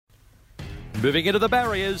Moving into the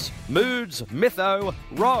barriers, Moods, Mytho,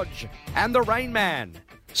 Rog and the Rain Man.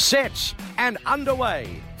 Set and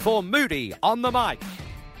underway for Moody on the mic.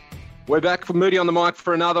 We're back for Moody on the mic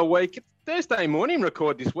for another week. Thursday morning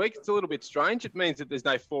record this week. It's a little bit strange. It means that there's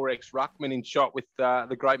no 4X ruckman in shot with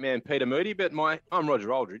the great man Peter Moody, but I'm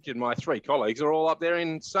Roger Aldridge and my three colleagues are all up there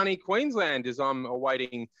in sunny Queensland as I'm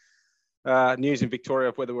awaiting news in Victoria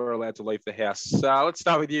of whether we're allowed to leave the house. Let's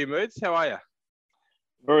start with you, Moods. How are you?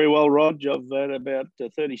 Very well, Rog. I've had about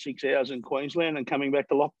 36 hours in Queensland and coming back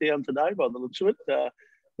to lockdown today by the looks of it.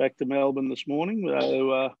 Back to Melbourne this morning.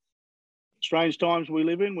 So, strange times we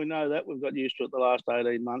live in. We know that. We've got used to it the last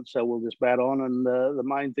 18 months, so we'll just bat on. And the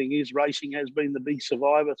main thing is racing has been the big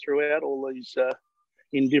survivor throughout all these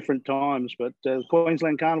in different times. But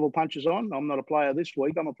Queensland Carnival punches on. I'm not a player this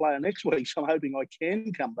week. I'm a player next week, so I'm hoping I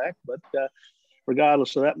can come back. But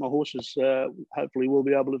regardless of that, my horses hopefully will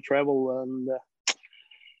be able to travel. And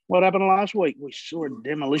what happened last week? We saw a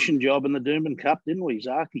demolition job in the Doomben Cup, didn't we,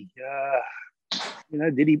 Zaki?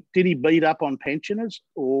 Did he beat up on pensioners,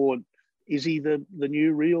 or is he the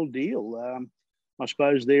new real deal? I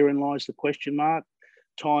suppose therein lies the question mark.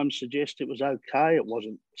 Times suggest it was okay. It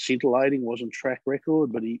wasn't scintillating, wasn't track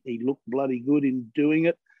record, but he looked bloody good in doing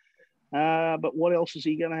it. But what else is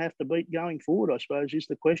he going to have to beat going forward, I suppose, is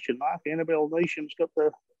the question mark. Annabelle Neasham's got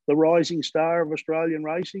the rising star of Australian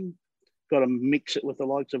racing. Got to mix it with the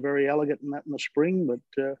likes of Very Elegant and that in the spring, but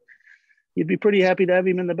you'd be pretty happy to have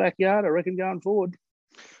him in the backyard, I reckon, going forward.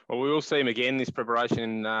 Well, we will see him again this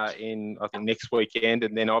preparation in I think next weekend,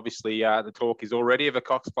 and then obviously the talk is already of a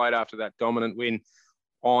Cox Plate after that dominant win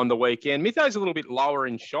on the weekend. Mytho's a little bit lower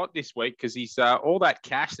in shot this week because he's all that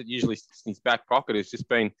cash that usually sits in his back pocket has just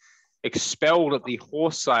been expelled at the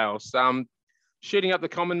horse sales. Shooting up the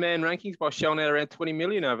common man rankings by shelling out around 20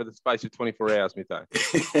 million over the space of 24 hours, Mytho.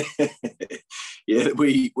 Yeah,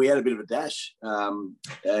 we had a bit of a dash,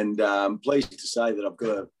 and pleased to say that I've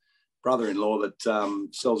got a brother-in-law that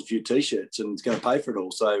sells a few T-shirts and is going to pay for it all.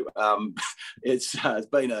 So it's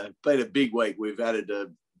been a big week. We've added a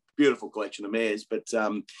beautiful collection of mares, but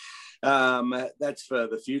that's for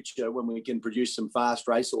the future when we can produce some fast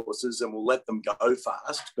racehorses, and we'll let them go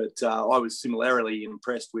fast. But I was similarly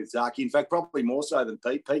impressed with Zaki. In fact, probably more so than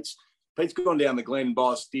Pete. Pete's gone down the Glen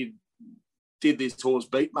Boss, did this horse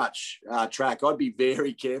beat much track. I'd be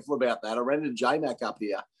very careful about that. I ran into J-Mac up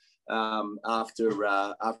here after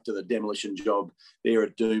the demolition job there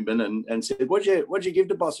at Doomben and said, what'd you give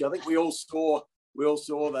to Bossy? I think we all saw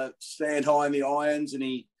that stand high in the irons, and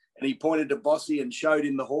he pointed to Bossy and showed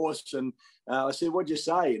him the horse. And I said, what'd you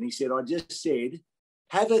say? And he said, I just said,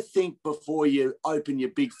 have a think before you open your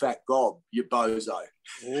big fat gob, you bozo.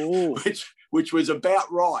 which was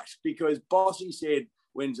about right, because Bossy said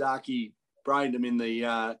when Zaki brained him in the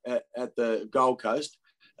at the Gold Coast,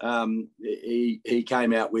 he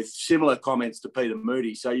came out with similar comments to Peter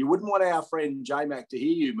Moody. So you wouldn't want our friend J-Mac to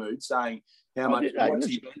hear you, Mood, saying how much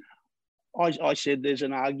I said there's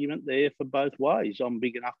an argument there for both ways. I'm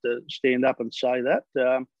big enough to stand up and say that.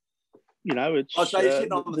 It's... Oh, so you're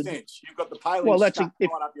sitting on the fence. You've got the paling stuck right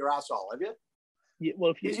up your arsehole, have you? Yeah,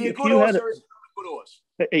 well, is he a good horse or is he not a good horse?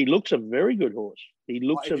 He looks a very good horse. He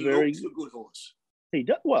looks a good horse. He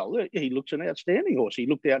does, well, he looks an outstanding horse. He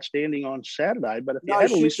looked outstanding on Saturday, but if you had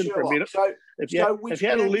to listen for a minute, if you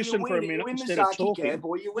had to listen for a minute instead of talking,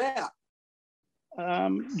 or you out.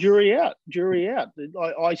 Jury out.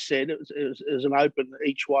 I said it was an open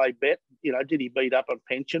each way bet. Did he beat up on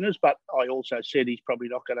pensioners? But I also said he's probably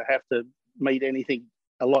not going to have to meet anything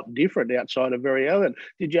a lot different outside of Very Elegant.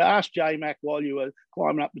 Did you ask J-Mac while you were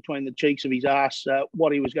climbing up between the cheeks of his ass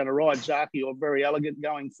what he was going to ride, Zaki or Very Elegant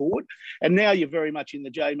going forward? And now you're very much in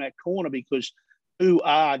the J-Mac corner because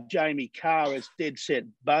Jamie Carr has dead set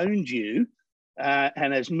boned you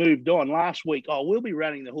and has moved on. Last week, we'll be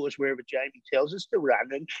running the horse wherever Jamie tells us to run,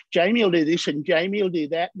 and Jamie will do this and Jamie will do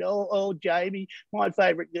that. No, Jamie, my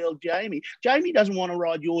favourite girl, Jamie. Jamie doesn't want to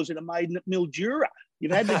ride yours in a maiden at Mildura.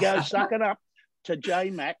 You've had to go sucking up to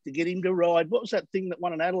J-Mac to get him to ride. What was that thing that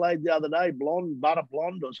won in Adelaide the other day? Butter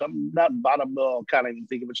Blonde or something? Not Butter, I can't even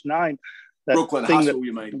think of its name. Brooklyn Hustle,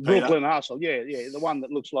 you mean? Brooklyn Hustle, yeah. The one that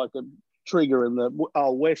looks like a trigger in the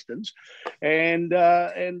old Westerns. And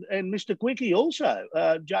Mr. Quickie also.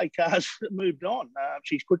 Jay Carr's moved on.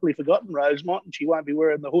 She's quickly forgotten Rosemont, and she won't be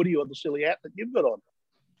wearing the hoodie or the silly hat that you've got on.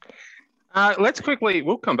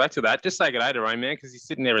 We'll come back to that. Just say good day to Rain Man, because he's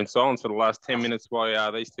sitting there in silence for the last 10 minutes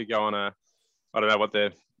while these two go on I don't know what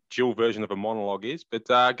the dual version of a monologue is, but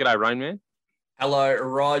g'day, Rain Man. Hello,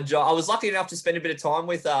 Roger. I was lucky enough to spend a bit of time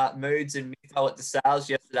with Moods and Mytho at the sales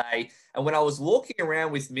yesterday. And when I was walking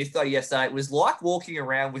around with Mytho yesterday, it was like walking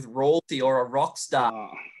around with royalty or a rock star.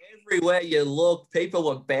 everywhere you look, people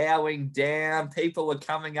were bowing down. People were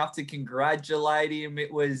coming up to congratulate him.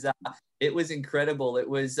 It was incredible. It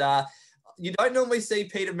was you don't normally see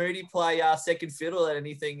Peter Moody play second fiddle at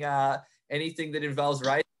anything that involves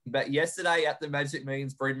racing. But yesterday at the Magic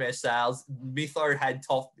Millions Broodmare Sales, Mytho had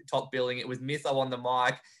top billing. It was Mytho on the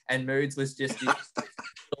mic, and Moods was just his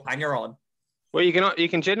hanger on. Well, you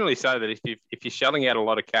can generally say that if you're shelling out a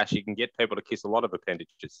lot of cash, you can get people to kiss a lot of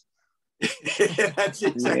appendages. That's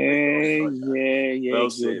Yeah. Well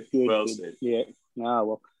said. Well said. Yeah. No,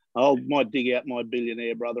 well, I might dig out my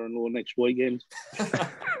billionaire brother-in-law next weekend. I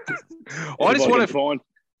just want to find.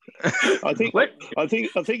 I think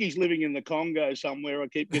he's living in the Congo somewhere. I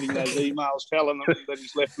keep getting those emails telling them that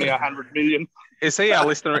he's left me 100 million. Is he our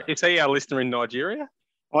listener? Is he our listener in Nigeria?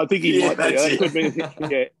 I think he might be. That could be.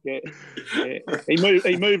 Yeah. He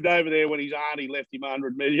moved over there when his auntie left him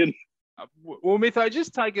 100 million. Well, Mytho,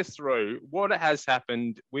 just take us through what has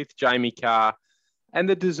happened with Jamie Carr and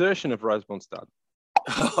the desertion of Rosemont Stud.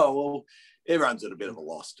 Oh, well, everyone's at a bit of a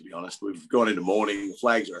loss, to be honest. We've gone into morning. The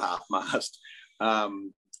flags are at half-mast.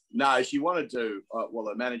 No, she wanted to,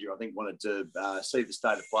 the manager, I think, wanted to see the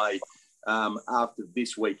state of play after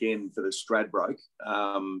this weekend for the Stradbroke.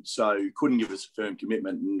 So couldn't give us a firm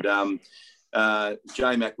commitment. And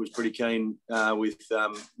J-Mac was pretty keen with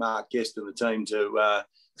Mark Guest and the team to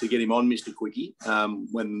get him on Mr. Quickie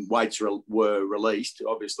when weights were released.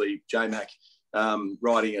 Obviously, J-Mac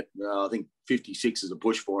riding at, I think, 56 is a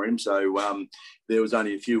push for him. So there was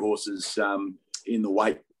only a few horses in the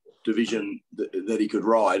weight division that he could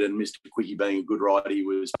ride, and Mr. Quickie being a good rider, he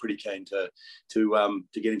was pretty keen to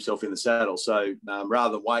get himself in the saddle. So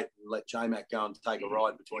rather than wait and let J-Mac go and take a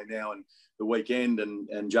ride between now and the weekend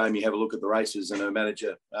and Jamie have a look at the races and her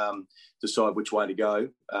manager decide which way to go.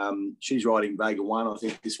 She's riding Vega 1, I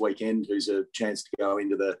think, this weekend, who's a chance to go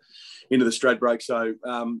into the Stradbroke. So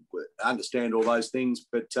I understand all those things,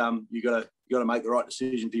 but you got to make the right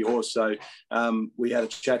decision for your horse. So we had a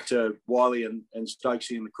chat to Wiley and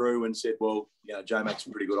Stokesy and the crew and said, well, you know, J-Mac's a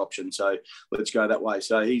pretty good option, so let's go that way.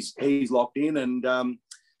 So he's locked in, and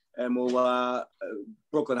we'll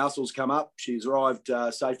Brooklyn Hustle's come up. She's arrived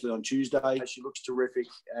safely on Tuesday. She looks terrific,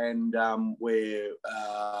 and we're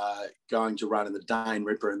going to run in the Dane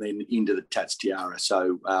Ripper and then into the Tats Tiara.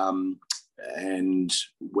 So and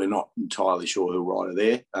we're not entirely sure who'll ride her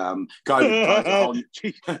there.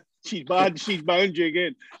 She's boned you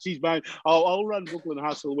again. She's boned. I'll run Brooklyn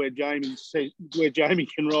Hustle where Jamie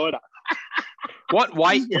can ride her. What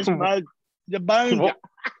weight? The bone.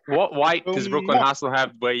 What weight does Brooklyn Hustle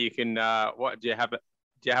have where you can? What do you have? Do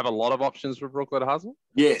you have a lot of options for Brooklyn Hustle?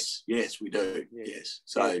 Yes, we do. Yes.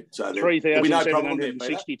 So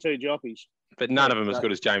 3,762 jockeys. But none of them as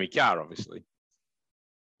good as Jamie Carr, obviously.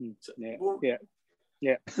 Yeah. It's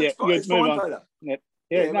fine, Peter. Yeah,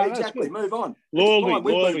 exactly. Move on. Lawley,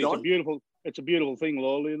 it's a beautiful thing,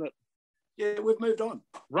 Lawley, isn't it? Yeah, we've moved on.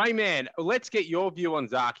 Rayman, let's get your view on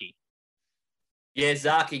Zaki. Yeah,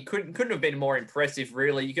 Zaki couldn't have been more impressive,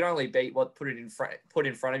 really. You can only beat what put in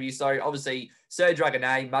front of you. So obviously, Sir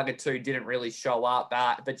Dragonet, Mugger 2 didn't really show up,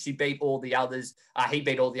 but she beat all the others. He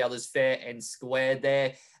beat all the others fair and square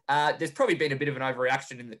there. There's probably been a bit of an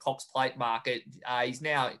overreaction in the Cox Plate market. He's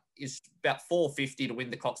about $450 to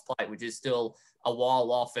win the Cox Plate, which is still a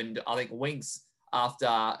while off. And I think Winks,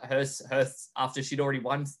 after she'd already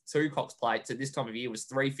won 2 Cox Plates at this time of year, was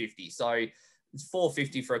 $350. So it's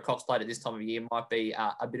 $450 for a Cox Plate at this time of year might be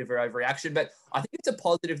a bit of an overreaction. But I think it's a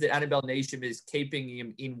positive that Annabelle Neesham is keeping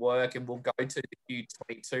him in work and will go to the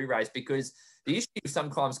Q22 race, because the issue you've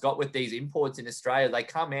sometimes got with these imports in Australia, they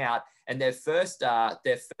come out and their first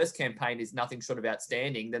campaign is nothing short of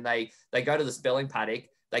outstanding. Then they go to the spelling paddock,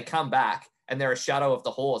 they come back, and they're a shadow of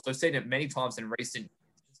the horse. We've seen it many times in recent.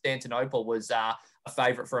 Constantinople was a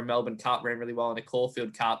favourite for a Melbourne Cup, ran really well in a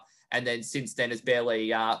Caulfield Cup, and then since then has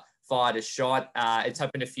barely fired a shot. It's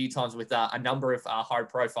happened a few times with a number of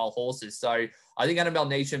high-profile horses. So I think Annabelle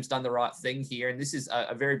Neesham's done the right thing here, and this is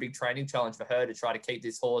a very big training challenge for her to try to keep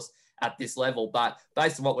this horse at this level. But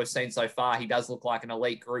based on what we've seen so far, he does look like an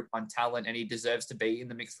elite Group 1 talent, and he deserves to be in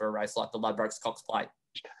the mix for a race like the Ladbrokes Cox Plate.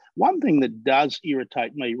 One thing that does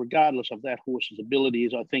irritate me, regardless of that horse's ability,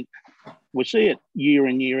 is I think we see it year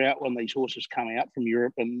in, year out when these horses come out from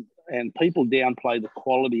Europe and people downplay the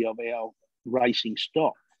quality of our racing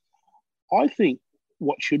stock. I think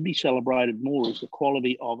what should be celebrated more is the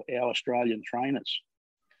quality of our Australian trainers.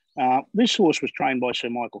 This horse was trained by Sir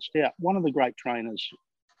Michael Stout, one of the great trainers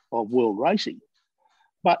of world racing.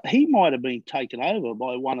 But he might have been taken over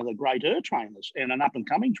by one of the greater trainers and an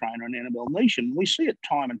up-and-coming trainer in Annabelle Neesham. We see it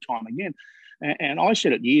time and time again. And I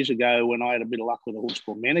said it years ago when I had a bit of luck with a horse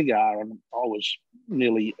called Menegar, and I was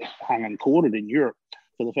nearly hung and quartered in Europe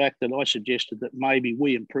for the fact that I suggested that maybe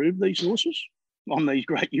we improve these horses on these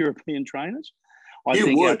great European trainers. I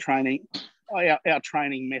think our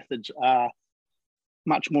training methods are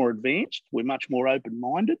much more advanced. We're much more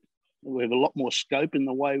open-minded. We have a lot more scope in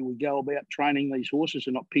the way we go about training these horses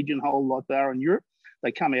and not pigeonholed like they are in Europe.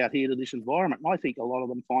 They come out here to this environment, and I think a lot of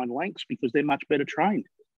them find lengths because they're much better trained.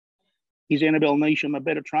 Is Annabelle Neasham a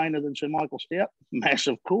better trainer than Sir Michael Stout?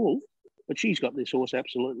 Massive call, but she's got this horse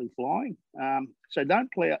absolutely flying. So don't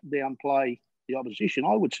downplay the opposition.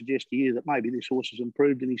 I would suggest to you that maybe this horse has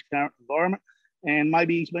improved in his current environment and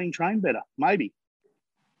maybe he's been trained better. Maybe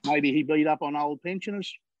he beat up on old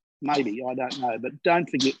pensioners. Maybe, I don't know. But don't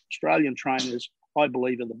forget, Australian trainers, I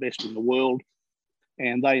believe, are the best in the world,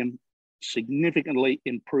 and they significantly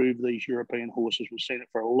improve these European horses. We've seen it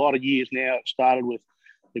for a lot of years now. It started with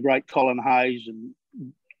the great Colin Hayes and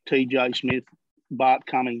TJ Smith, Bart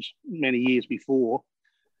Cummings many years before.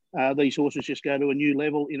 These horses just go to a new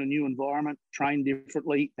level in a new environment, train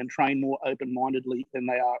differently and train more open-mindedly than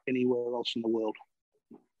they are anywhere else in the world.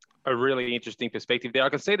 A really interesting perspective there. I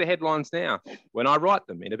can see the headlines now when I write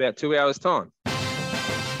them in about 2 hours' time.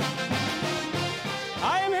 I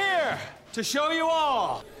am here to show you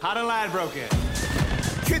all how to Ladbroke it.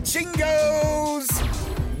 Ka-chingos!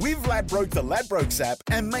 We've Ladbroke the Ladbrokes app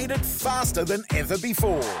and made it faster than ever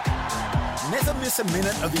before. Never miss a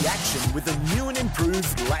minute of the action with the new and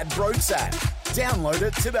improved Ladbrokes app. Download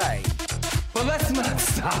it today. But let's not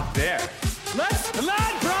stop there. Let's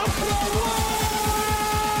Ladbroke the world!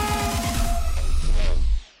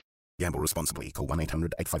 Gamble responsibly. Call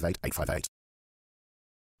 1-800-858-858.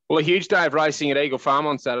 Well, a huge day of racing at Eagle Farm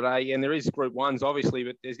on Saturday, and there is Group 1s, obviously,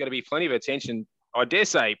 but there's going to be plenty of attention, I dare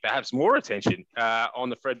say perhaps more attention on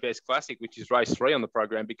the Fred Best Classic, which is race 3 on the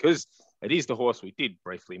program, because it is the horse we did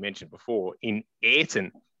briefly mention before in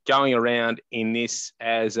Ayrton, going around in this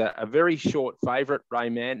as a very short favourite.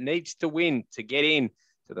 Rayman needs to win to get in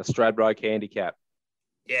to the Stradbroke Handicap.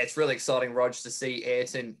 Yeah, it's really exciting, Rog, to see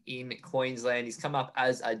Ayrton in Queensland. He's come up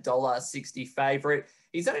as a $1.60 favourite.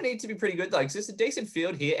 He's going to need to be pretty good, though, because it's a decent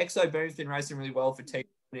field here. Exo Boom's been racing really well for Team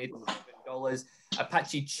 $7.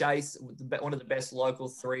 Apache Chase, one of the best local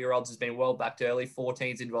 3-year-olds, has been well backed early,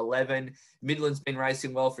 14s into 11. Midland's been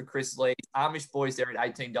racing well for Chris Lee. Amish Boy's there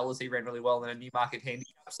at $18. He ran really well in a Newmarket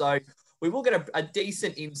handicap. So we will get a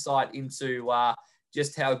decent insight into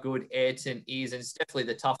just how good Ayrton is, and it's definitely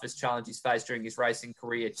the toughest challenge he's faced during his racing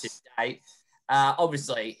career to date.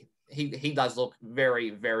 Obviously, he does look very,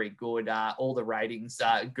 very good. All the ratings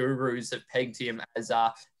gurus have pegged him as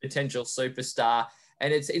a potential superstar.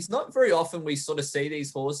 And it's not very often we sort of see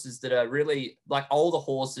these horses that are really like older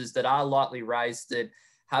horses that are lightly raced, that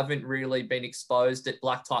haven't really been exposed at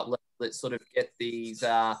black type level, that sort of get these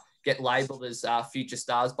get labelled as future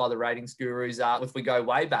stars by the ratings gurus. If we go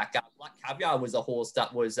way back, Black Caviar was a horse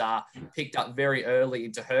that was picked up very early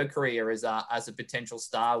into her career as a potential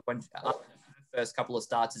star. When her first couple of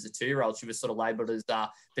starts as a 2-year-old, she was sort of labelled as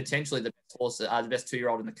potentially the best horse, the best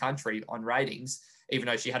 2-year-old in the country on ratings, even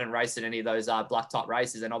though she hadn't raced in any of those black type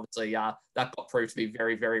races. And obviously that got proved to be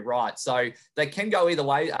very, very right. So they can go either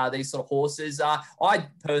way, these sort of horses. I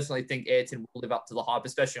personally think Ayrton will live up to the hype,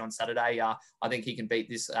 especially on Saturday. I think he can beat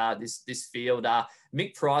this field.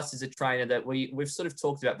 Mick Price is a trainer that we've sort of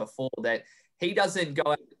talked about before, that he doesn't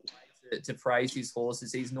go out to praise his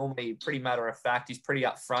horses. He's normally pretty matter of fact. He's pretty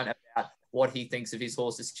upfront about what he thinks of his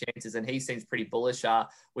horse's chances, and he seems pretty bullish.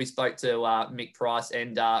 We spoke to Mick Price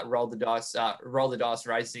and Roll the Dice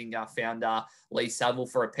Racing found Lee Saville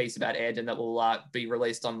for a piece about Ayrton that will be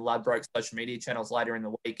released on Ladbroke social media channels later in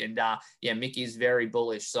the week. And Mick is very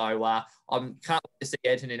bullish. So I can't wait to see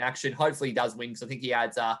Ayrton in action. Hopefully he does win, because I think he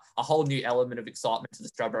adds a whole new element of excitement to the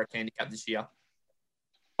Stradbroke Handicap this year.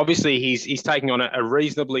 Obviously, he's taking on a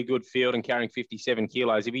reasonably good field and carrying 57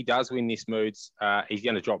 kilos. If he does win this Moods, he's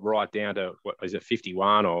going to drop right down to, what is it,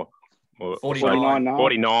 51 or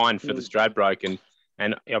 49 for the Stradbroke.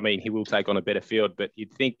 And I mean, he will take on a better field, but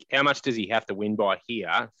you'd think, how much does he have to win by here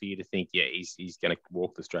for you to think, he's going to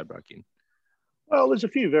walk the Stradbroke in? Well, there's a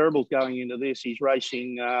few variables going into this. He's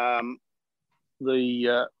racing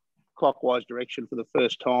the clockwise direction for the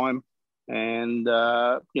first time, and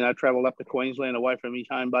travelled up to Queensland away from his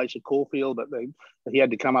home base at Caulfield, but he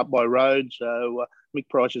had to come up by road. So Mick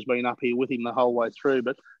Price has been up here with him the whole way through.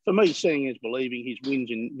 But for me, seeing is believing. His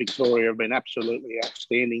wins in Victoria have been absolutely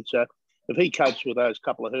outstanding. So if he copes with those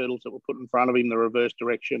couple of hurdles that were put in front of him, the reverse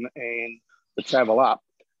direction and the travel up,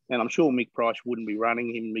 and I'm sure Mick Price wouldn't be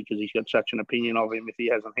running him because he's got such an opinion of him if he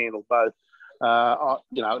hasn't handled both.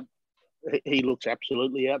 he looks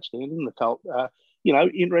absolutely outstanding. The colt,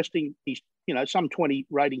 interesting. He's some 20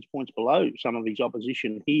 ratings points below some of his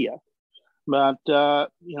opposition here. But,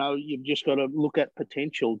 you've just got to look at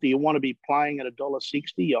potential. Do you want to be playing at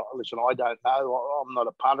 $1.60? Listen, I don't know. I'm not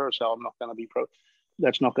a punter, so I'm not going to be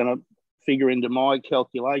that's not going to figure into my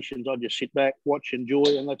calculations. I just sit back, watch, enjoy,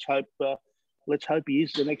 and let's hope he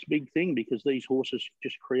is the next big thing, because these horses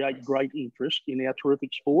just create great interest in our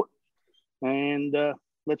terrific sport. And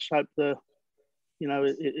let's hope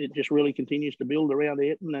it just really continues to build around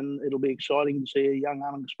Ayrton, and it'll be exciting to see a young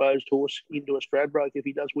unexposed horse into a Stradbroke if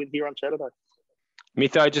he does win here on Saturday.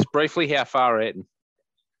 Mitho, just briefly, how far Ayrton?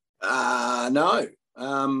 No.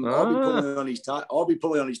 I'll be pulling on his tail. I'll be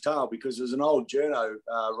pulling on his tail, because as an old journo,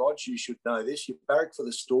 Rog, you should know this. You barrack for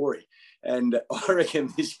the story, and I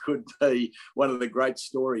reckon this could be one of the great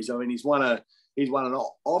stories. I mean, he's won an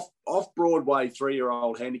off Broadway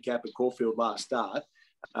 3-year-old handicap at Caulfield last start.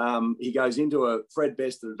 He goes into a Fred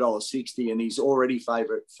Best at $1.60, and he's already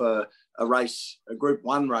favourite for a Group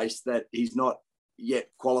 1 race that he's not yet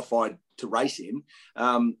qualified to race in.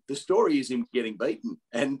 The story is him getting beaten,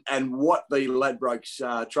 and what the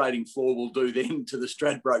Ladbrokes trading floor will do then to the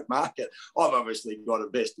Stradbroke market. I've obviously got a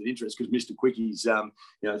vested interest, because Mr. Quickie's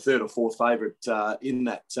third or fourth favourite in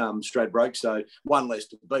that Stradbroke, so one less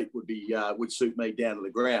to beat would suit me down to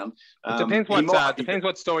the ground. Depends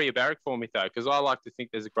what story you barrack for me, though, because I like to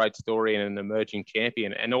think there's a great story in an emerging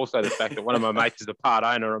champion, and also the fact that one of my mates is a part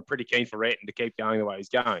owner. I'm pretty keen for Ayrton to keep going the way he's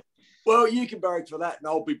going. Well, you can barrack for that, and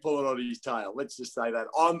I'll be pulling on his tail. Let's just say that.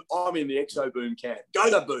 I'm in the Exo Boom camp. Go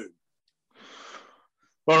the Boom.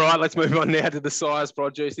 All right, let's move on now to the Sires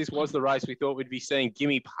Produce. This was the race we thought we'd be seeing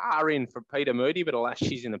Gimme Par in for Peter Moody, but alas,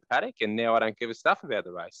 she's in the paddock, and now I don't give a stuff about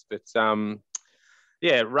the race. But,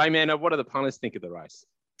 Rayman, what do the punters think of the race?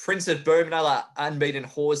 Prince of Boom, another unbeaten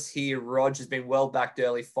horse here. Rog has been well backed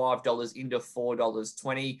early, $5 into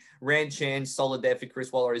 $4.20. Ranchan, solid there for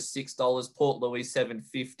Chris Waller, is $6. Port Louis,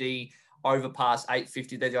 $7.50. Overpass,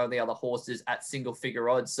 $8.50. They're the only other horses at single figure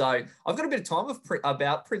odds. So I've got a bit of time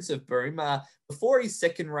about Prince of Boom. Before his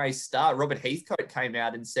second race start, Robert Heathcote came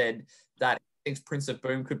out and said that he thinks Prince of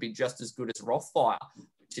Boom could be just as good as Rothfire,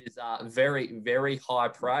 which is very, very high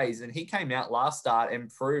praise. And he came out last start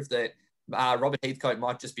and proved that Robert Heathcote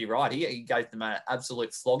might just be right. He gave them an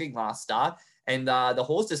absolute flogging last start. And the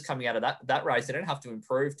horses coming out of that race, they don't have to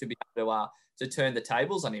improve to be able to turn the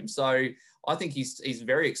tables on him. So I think he's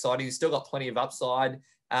very exciting. He's still got plenty of upside.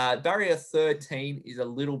 Barrier 13 is a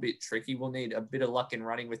little bit tricky. We'll need a bit of luck in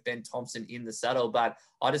running with Ben Thompson in the saddle, but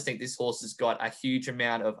I just think this horse has got a huge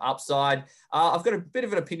amount of upside. I've got a bit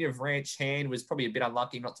of an opinion of Ranch Hand. Was probably a bit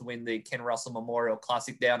unlucky not to win the Ken Russell Memorial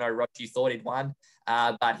Classic there. I know Rocky thought he'd won,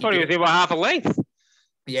 but he was there by half a length.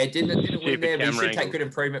 Yeah, didn't win there, but he should take good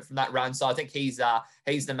improvement from that run. So I think he's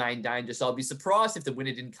the main danger. So I'll be surprised if the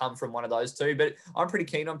winner didn't come from one of those two. But I'm pretty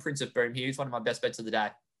keen on Prince of Boom here. He's one of my best bets of the day.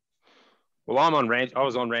 Well, I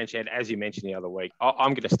was on Ranch Hand, as you mentioned the other week.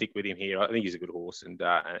 I'm going to stick with him here. I think he's a good horse, and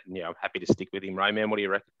I'm happy to stick with him. Rayman, what do you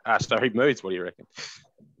reckon? Moods, what do you reckon?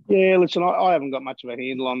 Yeah, listen, I haven't got much of a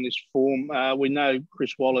handle on this form. We know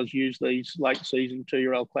Chris Waller's used these late season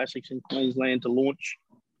 2-year-old classics in Queensland to launch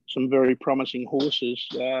some very promising horses.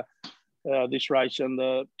 This race and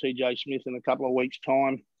the TJ Smith in a couple of weeks'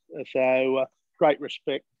 time. So great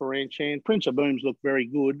respect for Ranch Hand. Prince of Boom's looked very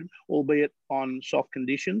good, albeit on soft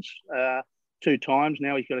conditions. 2 times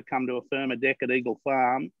now he's got to come to a firmer deck at Eagle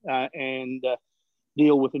Farm and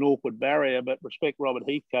deal with an awkward barrier. But respect Robert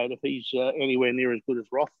Heathcote. If he's anywhere near as good as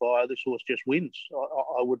Rothfire, this horse just wins,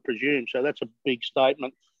 I would presume. So that's a big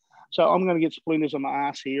statement. So I'm going to get splinters on my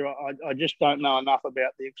ass here. I just don't know enough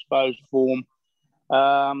about the exposed form.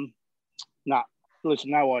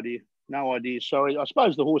 Listen, no idea. Sorry. I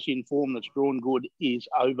suppose the horse in form that's drawn good is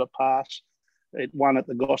Overpass. It won at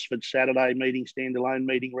the Gosford Saturday meeting, standalone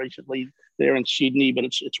meeting recently there in Sydney, but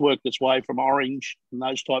it's worked its way from Orange and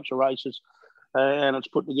those types of races, and it's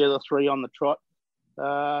put together 3 on the trot.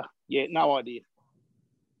 No idea.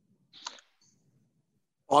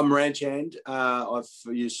 I'm Ranch Hand.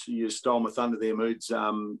 You stole my thunder there, Moods.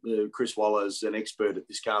 Chris Waller's an expert at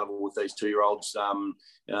this carnival with these 2-year-olds.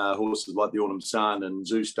 Horses like the Autumn Sun and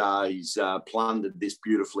Zoostar. He's plundered this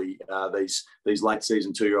beautifully, these late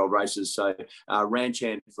season 2-year-old races. So Ranch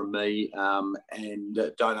Hand from me, and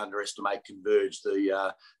don't underestimate Converge,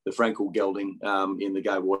 the Frankel gelding in the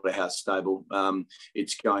Go Waterhouse stable.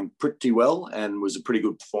 It's going pretty well and was a pretty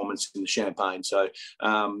good performance in the Champagne. So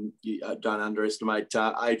don't underestimate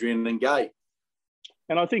Adrian and Gay.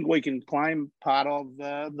 And I think we can claim part of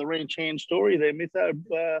the Ranch Hand story there,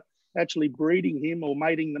 Mitho. Actually breeding him or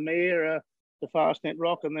mating the mare to Fastnet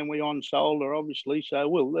Rock, and then we on-sold her, obviously. So a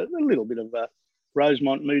little bit of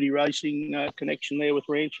Rosemont Moody Racing connection there with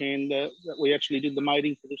Ranch Hand that we actually did the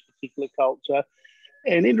mating for this particular colt. So,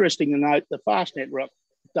 and interesting to note, the Fastnet Rock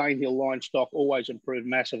Danehill line stock always improve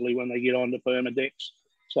massively when they get onto Permadex.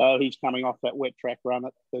 So he's coming off that wet track run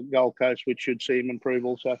at the Gold Coast, which should see him improve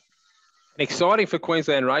also. Exciting for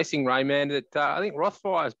Queensland Racing, Rayman, that I think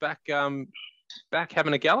Rothfire's back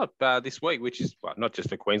having a gallop this week, which is not just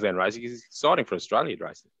for Queensland Racing, it's exciting for Australian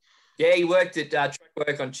racing. Yeah, he worked at track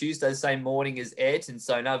work on Tuesday, the same morning as Ayrton.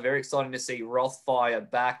 So, no, very exciting to see Rothfire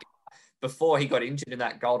back. Before he got injured in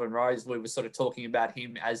that Golden Rose, we were sort of talking about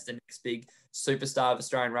him as the next big superstar of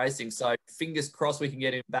Australian racing. So, fingers crossed we can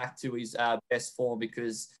get him back to his best form,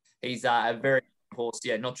 because he's a very good horse,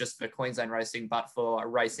 not just for Queensland racing, but for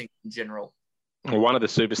racing in general. Well, one of the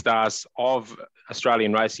superstars of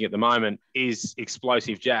Australian racing at the moment is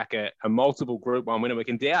Explosive Jack, a multiple Group 1 winner. We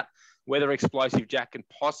can doubt whether Explosive Jack can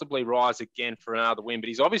possibly rise again for another win, but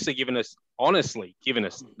he's obviously honestly given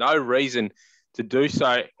us no reason to do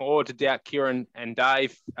so or to doubt Kieran and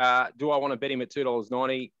Dave. Do I want to bet him at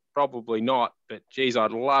 $2.90? Probably not, but geez,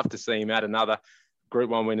 I'd love to see him add another Group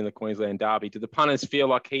 1 win in the Queensland Derby. Do the punters feel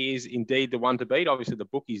like he is indeed the one to beat? Obviously, the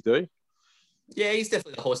bookies do. Yeah, he's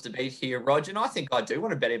definitely the horse to beat here, Roger. And I think I do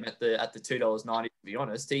want to bet him at the $2.90, to be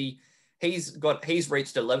honest. He's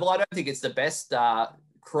reached a level. I don't think it's the best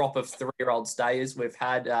crop of 3-year-old stayers we've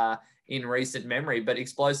had in recent memory, but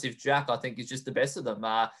Explosive Jack, I think, is just the best of them.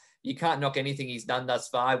 You can't knock anything he's done thus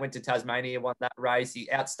far. He went to Tasmania, won that race. He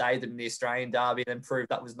outstayed them in the Australian Derby and then proved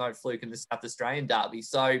that was no fluke in the South Australian Derby.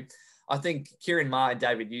 So I think Kieran Maher and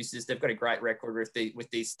David Eustace, they've got a great record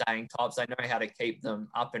with these staying types. They know how to keep them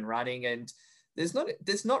up and running. And there's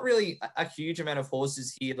not really a huge amount of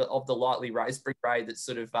horses here of the lightly raced grade that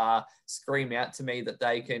sort of scream out to me that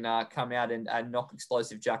they can come out and knock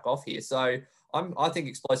Explosive Jack off here. So I think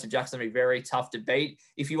Explosive Jack's going to be very tough to beat.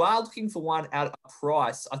 If you are looking for one at a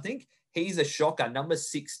price, I think he's a shocker, number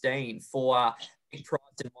 16 for Price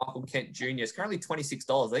and Michael Kent Jr. It's currently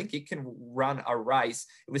 $26. I think it can run a race.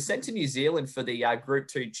 It was sent to New Zealand for the Group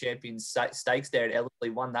 2 Champions Stakes there at Ellerslie,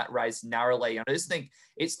 won that race narrowly. And I just think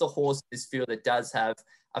it's the horse in this field that does have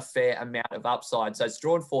a fair amount of upside. So it's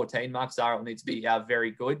drawn 14. Mark Zahra will need to be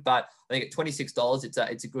very good, but I think at $26,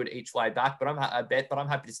 it's a good each way back. But I'm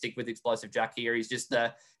happy to stick with Explosive Jack here. He's just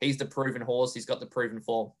he's the proven horse. He's got the proven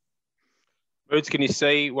form. Moods, can you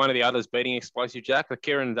see one of the others beating Explosive Jack?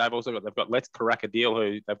 Kieran and Dave also they've got Let's Crack a Deal,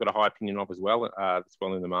 who they've got a high opinion of as well. That's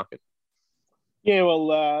well in the market. Yeah,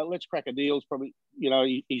 well, Let's Crack a Deal is probably,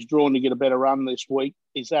 he's drawn to get a better run this week.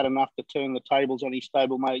 Is that enough to turn the tables on his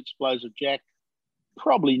stablemate Explosive Jack?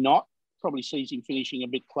 Probably not. Probably sees him finishing a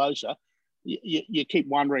bit closer. You keep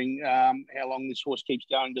wondering how long this horse keeps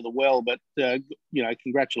going to the well, but,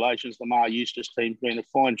 congratulations. The Maher Eustace team's been a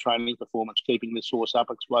fine training performance keeping this horse up,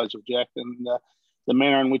 Explosive Jack, and the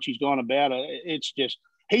manner in which he's gone about it. It's just,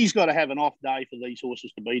 he's got to have an off day for these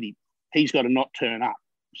horses to beat him. He's got to not turn up.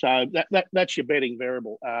 So that's your betting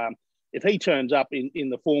variable. If he turns up in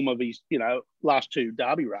the form of his, last 2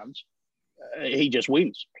 Derby runs, he just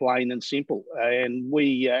wins, plain and simple. And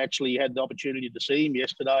we actually had the opportunity to see him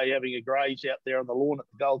yesterday having a graze out there on the lawn at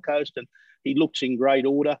the Gold Coast, and he looks in great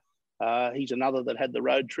order. He's another that had the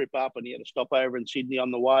road trip up and he had to stop over in Sydney on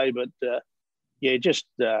the way. But,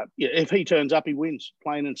 if he turns up, he wins,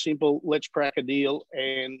 plain and simple. Let's Crack a Deal,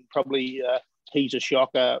 and probably he's a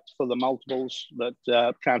shocker for the multiples, but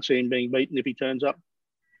can't see him being beaten if he turns up.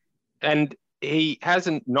 And he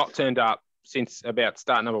hasn't not turned up since about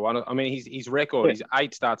start number 1. I mean, his record, he's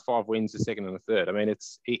 8 starts, 5 wins, the second and the third. I mean,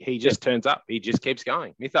 he just turns up. He just keeps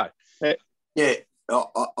going. Mytho. Yeah,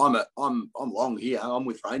 I'm long here. I'm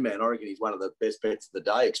with Rainman. I reckon he's one of the best bets of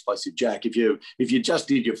the day, Explosive Jack. If you just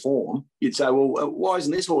did your form, you'd say, well, why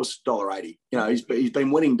isn't this horse $1.80? He's been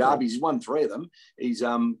winning derbies. He's won 3 of them. He's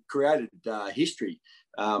created history.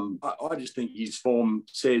 I just think his form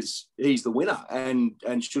says he's the winner and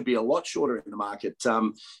should be a lot shorter in the market.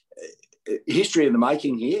 History in the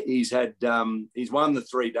making here. He's won the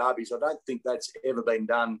 3 derbies. I don't think that's ever been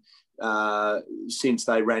done since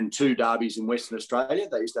they ran 2 derbies in Western Australia.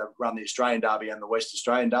 They used to run the Australian Derby and the West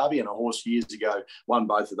Australian Derby, and a horse years ago won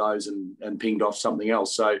both of those and pinged off something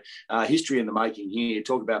else. So history in the making here.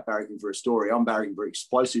 Talk about barracking for a story. I'm barracking for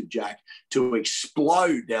Explosive Jack to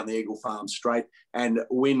explode down the Eagle Farm straight and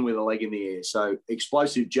win with a leg in the air. So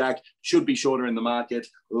Explosive Jack should be shorter in the market.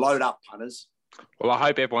 Load up, punters. Well, I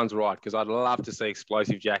hope everyone's right, because I'd love to see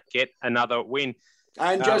Explosive Jack get another win.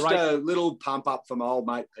 And just a little pump up for my old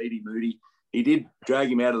mate, Petey Moody. he did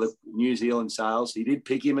drag him out of the New Zealand sales. He did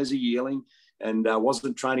pick him as a yearling and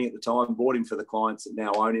wasn't training at the time, bought him for the clients that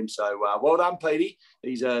now own him. So well done, Petey.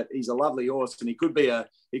 He's a lovely horse, and he could be a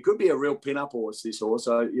real pin-up horse, this horse.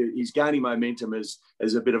 So he's gaining momentum as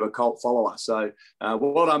a bit of a cult follower. So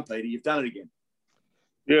well done, Petey. You've done it again.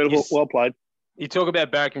 Beautiful. Yes. Well played. You talk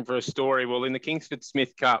about barracking for a story. Well, in the Kingsford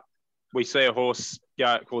Smith Cup, we see a horse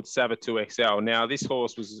called Sava 2XL. Now, this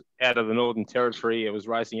horse was out of the Northern Territory. It was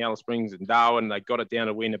racing Alice Springs and Darwin. They got it down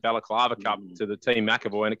to win a Balaclava Cup to the Team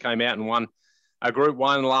McAvoy, and it came out and won a Group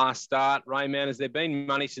 1 last start. Rainman, has there been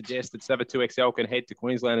money suggest that Sava 2XL can head to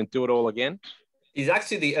Queensland and do it all again? He's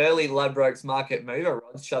actually the early Ladbrokes market mover,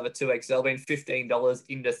 Rod. Sava 2XL, been $15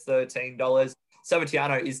 into $13.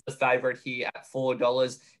 Savatiano is the favourite here at $4.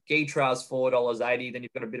 Guitras $4.80. Then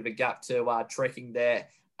you've got a bit of a gap to Trekking there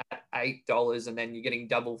at $8, and then you're getting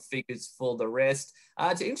double figures for the rest.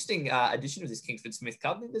 It's an interesting addition of this Kingsford Smith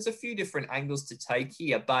Cup. There's a few different angles to take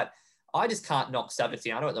here, but I just can't knock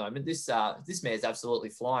Savatiano at the moment. This mare's absolutely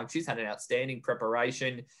flying. She's had an outstanding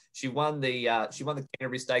preparation. She won the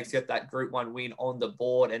Canterbury Stakes, got that Group 1 win on the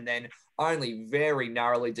board, and then only very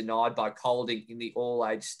narrowly denied by Colding in the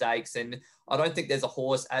All-Age Stakes. And I don't think there's a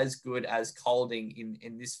horse as good as Colding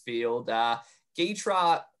in this field.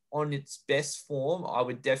 Guitra, on its best form, I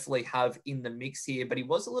would definitely have in the mix here, but he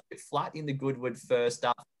was a little bit flat in the Goodwood first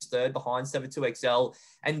up, third behind Sava 2XL.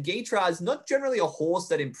 And Guitra is not generally a horse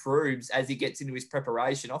that improves as he gets into his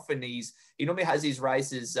preparation. Often he normally has his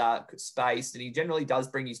races spaced, and he generally does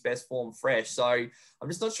bring his best form fresh. So I'm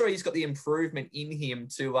just not sure he's got the improvement in him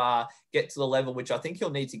to get to the level which I think he'll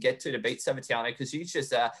need to get to beat Savatiano, because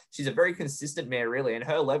she's a very consistent mare, really, and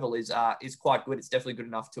her level is quite good. It's definitely good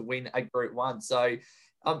enough to win a Group 1. So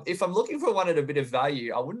if I'm looking for one at a bit of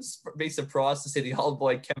value, I wouldn't be surprised to see the old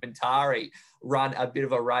boy Kementari run a bit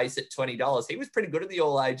of a race at $20. He was pretty good at the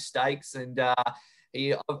All-Age Stakes, and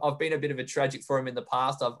I've been a bit of a tragic for him in the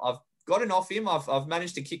past. I've gotten off him. I've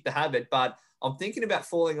managed to kick the habit, but I'm thinking about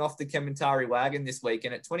falling off the Kementari wagon this week,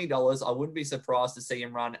 and at $20, I wouldn't be surprised to see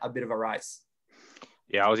him run a bit of a race.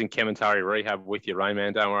 Yeah, I was in Kementari rehab with you,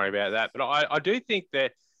 Rainman. Don't worry about that. But I do think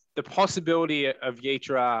that the possibility of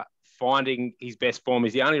Guitra finding his best form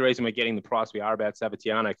is the only reason we're getting the price we are about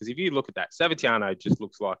Savatiano. Because if you look at that, Savatiano just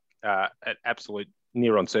looks like an absolute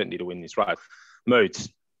near uncertainty to win this race.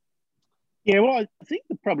 Moods. Yeah, well, I think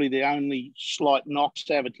that probably the only slight knock,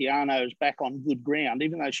 Savatiano is back on good ground.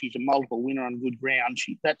 Even though she's a multiple winner on good ground,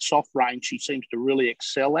 that soft range she seems to really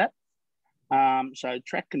excel at. So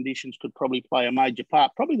track conditions could probably play a major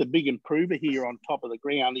part. Probably the big improver here on top of the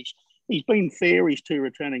ground. He's been fair his two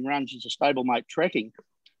returning runs as a stablemate Trekking.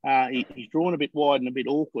 He's drawn a bit wide and a bit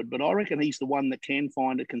awkward, but I reckon he's the one that can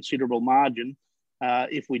find a considerable margin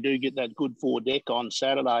if we do get that good 4 deck on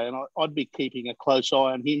Saturday. And I'd be keeping a close eye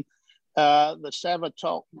on him. The Sava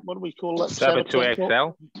top, what do we call it? Sava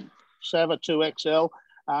 2XL. Sava 2XL.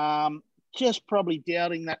 Just probably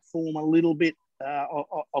doubting that form a little bit.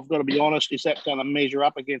 I've got to be honest, is that going to measure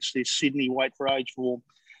up against this Sydney weight for age form?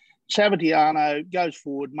 Savatiano goes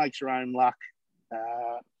forward, makes her own luck.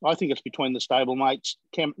 I think it's between the stablemates,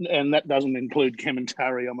 and that doesn't include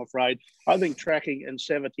Kementari, I'm afraid. I think Tracking and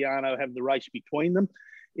Savatiano have the race between them.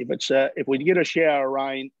 If we get a shower of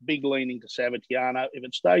rain, big leaning to Savatiano. If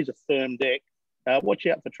it stays a firm deck, watch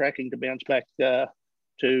out for Tracking to bounce back to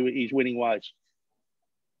his winning ways.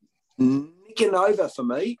 Nicanova for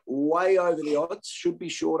me, way over the odds, should be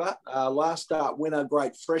shorter. Last start winner,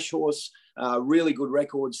 great fresh horse, really good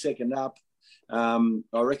record, second up. I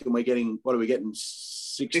reckon we're getting, what are we getting?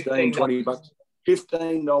 16, 20 bucks,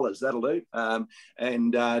 $15. That'll do.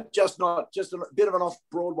 And just a bit of an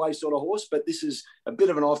off-Broadway sort of horse, but this is a bit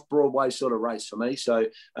of an off-Broadway sort of race for me. So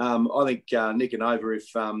I think Nicanova,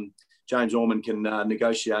 if James Orman can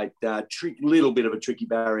negotiate little bit of a tricky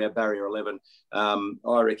barrier 11,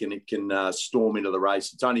 I reckon it can storm into the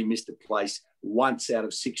race. It's only missed a place once out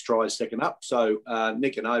of 6 tries second up. So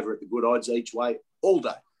Nicanova at the good odds each way all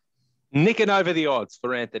day. Nicking over the odds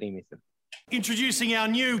for Anthony Mithen. Introducing our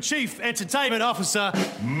new Chief Entertainment Officer,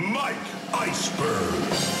 Mike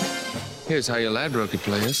Iceberg. Here's how your Ladbroke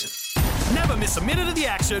players. Never miss a minute of the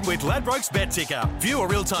action with Ladbrokes Bet Ticker. View a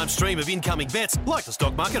real-time stream of incoming bets, like the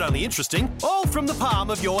stock market, only interesting, all from the palm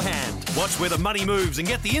of your hand. Watch where the money moves and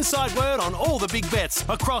get the inside word on all the big bets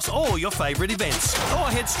across all your favourite events. Or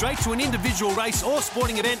head straight to an individual race or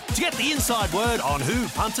sporting event to get the inside word on who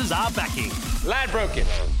punters are backing. Ladbroke.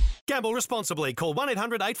 Gamble responsibly. Call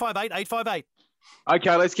 1-800-858-858.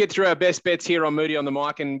 Okay, let's get through our best bets here on Moody on the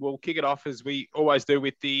mic, and we'll kick it off as we always do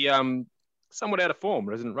with the somewhat out of form,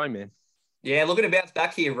 Resident Rainman. Yeah, looking to bounce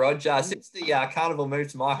back here, Rog. Since the carnival moved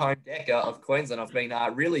to my home deck of Queensland, I've been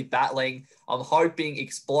really battling. I'm hoping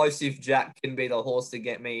Explosive Jack can be the horse to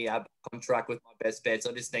get me back on track with my best bets.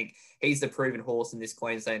 I just think he's the proven horse in this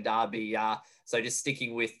Queensland Derby. So just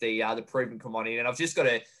sticking with the proven commodity. And I've just got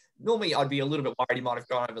to, normally I'd be a little bit worried he might have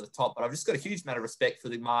gone over the top, but I've just got a huge amount of respect for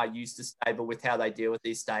the Mar Eustace stable with how they deal with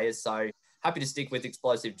these stayers. So happy to stick with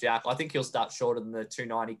Explosive Jack. I think he'll start shorter than the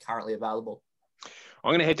 290 currently available. I'm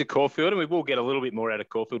going to head to Caulfield, and we will get a little bit more out of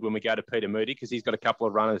Caulfield when we go to Peter Moody, because he's got a couple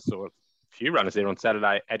of runners, or a few runners there on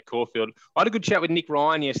Saturday at Caulfield. I had a good chat with Nick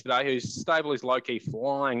Ryan yesterday, whose stable is low-key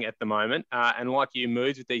flying at the moment. And like you,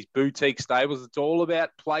 Moods, with these boutique stables, it's all about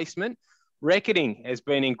placement. Reckoning has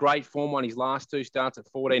been in great form on his last two starts at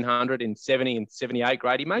 1,400 in 70 and 78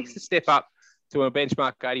 grade. He makes the step up to a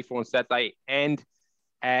benchmark 84 on Saturday and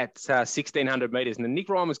at 1,600 metres. And Nick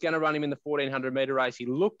Ryan was going to run him in the 1,400 metre race. He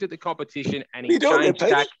looked at the competition and he changed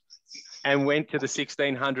tack and went to the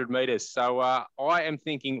 1,600 metres. So I am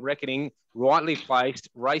thinking Reckoning, rightly placed,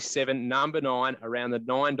 race 7, number 9, around the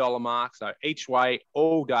 $9 mark. So each way,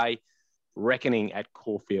 all day, Reckoning at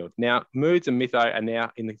Caulfield. Now, Moods and Mytho are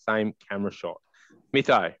now in the same camera shot.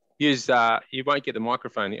 Mytho, you won't get the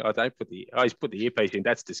microphone. He's put the earpiece in.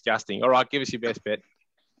 That's disgusting. All right, give us your best bet.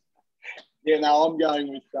 Yeah, no, I'm going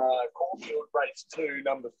with Caulfield race 2,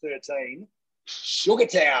 number 13,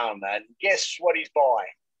 Sugartown. And guess what he's by?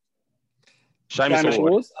 Seamus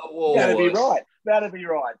Award. That'd be right.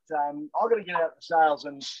 I've got to get out the sales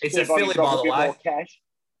and it's a filly, by the way. More cash.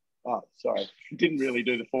 Oh, sorry. Didn't really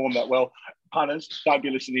do the form that well. Punters, don't be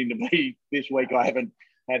listening to me this week. I haven't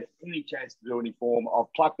had any chance to do any form.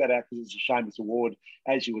 I've plucked that out because it's a Seamus Award,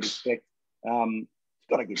 as you would expect. It's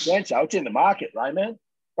got a good chance, though. It's in the market, right, man?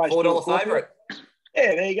 $4 favourite.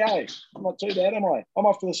 Yeah, there you go. I'm not too bad, am I? I'm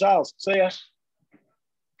off to the sales. See ya.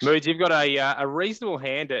 Moods, you've got a reasonable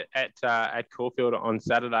hand at Caulfield on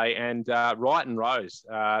Saturday, and Wright and Rose,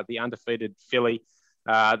 the undefeated filly,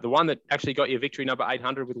 the one that actually got your victory number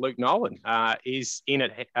 800 with Luke Nolan, is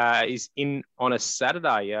in on a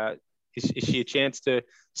Saturday. Is she a chance to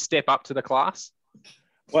step up to the class?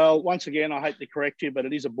 Well, once again, I hate to correct you, but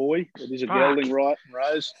it is a boy. It is a gelding, Wright and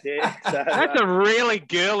Rose. Yeah, so, that's a really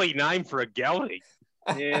girly name for a gelding.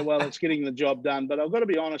 Yeah, well, it's getting the job done. But I've got to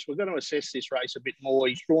be honest, we're going to assess this race a bit more.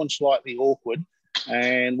 He's drawn slightly awkward,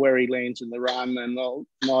 and where he lands in the run. And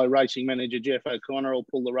my racing manager, Jeff O'Connor, will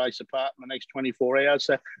pull the race apart in the next 24 hours.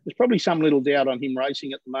 So there's probably some little doubt on him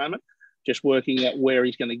racing at the moment, just working out where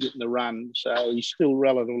he's going to get in the run. So he's still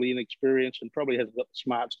relatively inexperienced and probably hasn't got the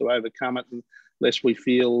smarts to overcome it unless we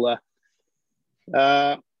feel,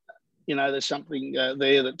 there's something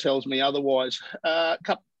there that tells me otherwise.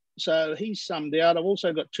 So he's summed out. I've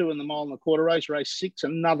also got 2 in the mile and a quarter race 6,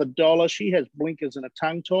 another $1. She has blinkers and a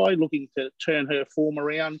tongue tie, looking to turn her form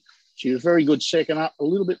around. She was very good second up, a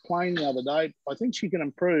little bit plain the other day. I think she can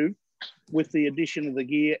improve with the addition of the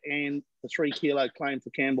gear and the 3 kilo claim for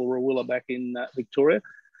Campbell Rawilla back in Victoria.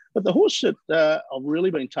 But the horse that I've really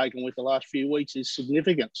been taken with the last few weeks is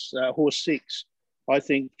Significance, horse 6. I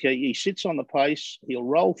think he sits on the pace, he'll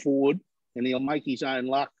roll forward and he'll make his own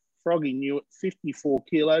luck. Froggy knew it, 54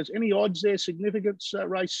 kilos. Any odds there, Significance,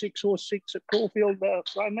 race 6, horse 6 at Caulfield,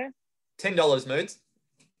 same man? $10, Moods.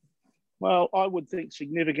 Well, I would think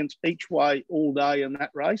Significance each way all day in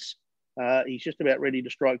that race. He's just about ready to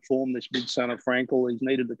strike form, this big son of Frankel. He's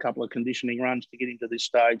needed a couple of conditioning runs to get into this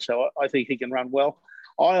stage, so I think he can run well.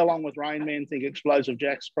 I, along with Rainman, think Explosive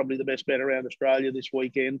Jack's probably the best bet around Australia this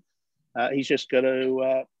weekend. He's just got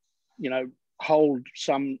to, hold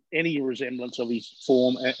any resemblance of his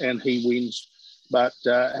form and he wins. But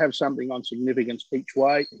have something on Significance each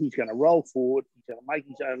way. He's going to roll forward. He's going to make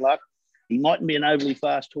his own luck. He mightn't be an overly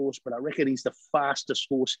fast horse, but I reckon he's the fastest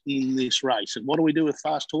horse in this race. And what do we do with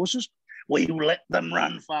fast horses? We let them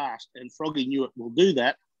run fast. And Froggy knew it will do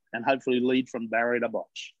that and hopefully lead from barrier to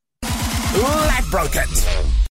box. Ladbroke it.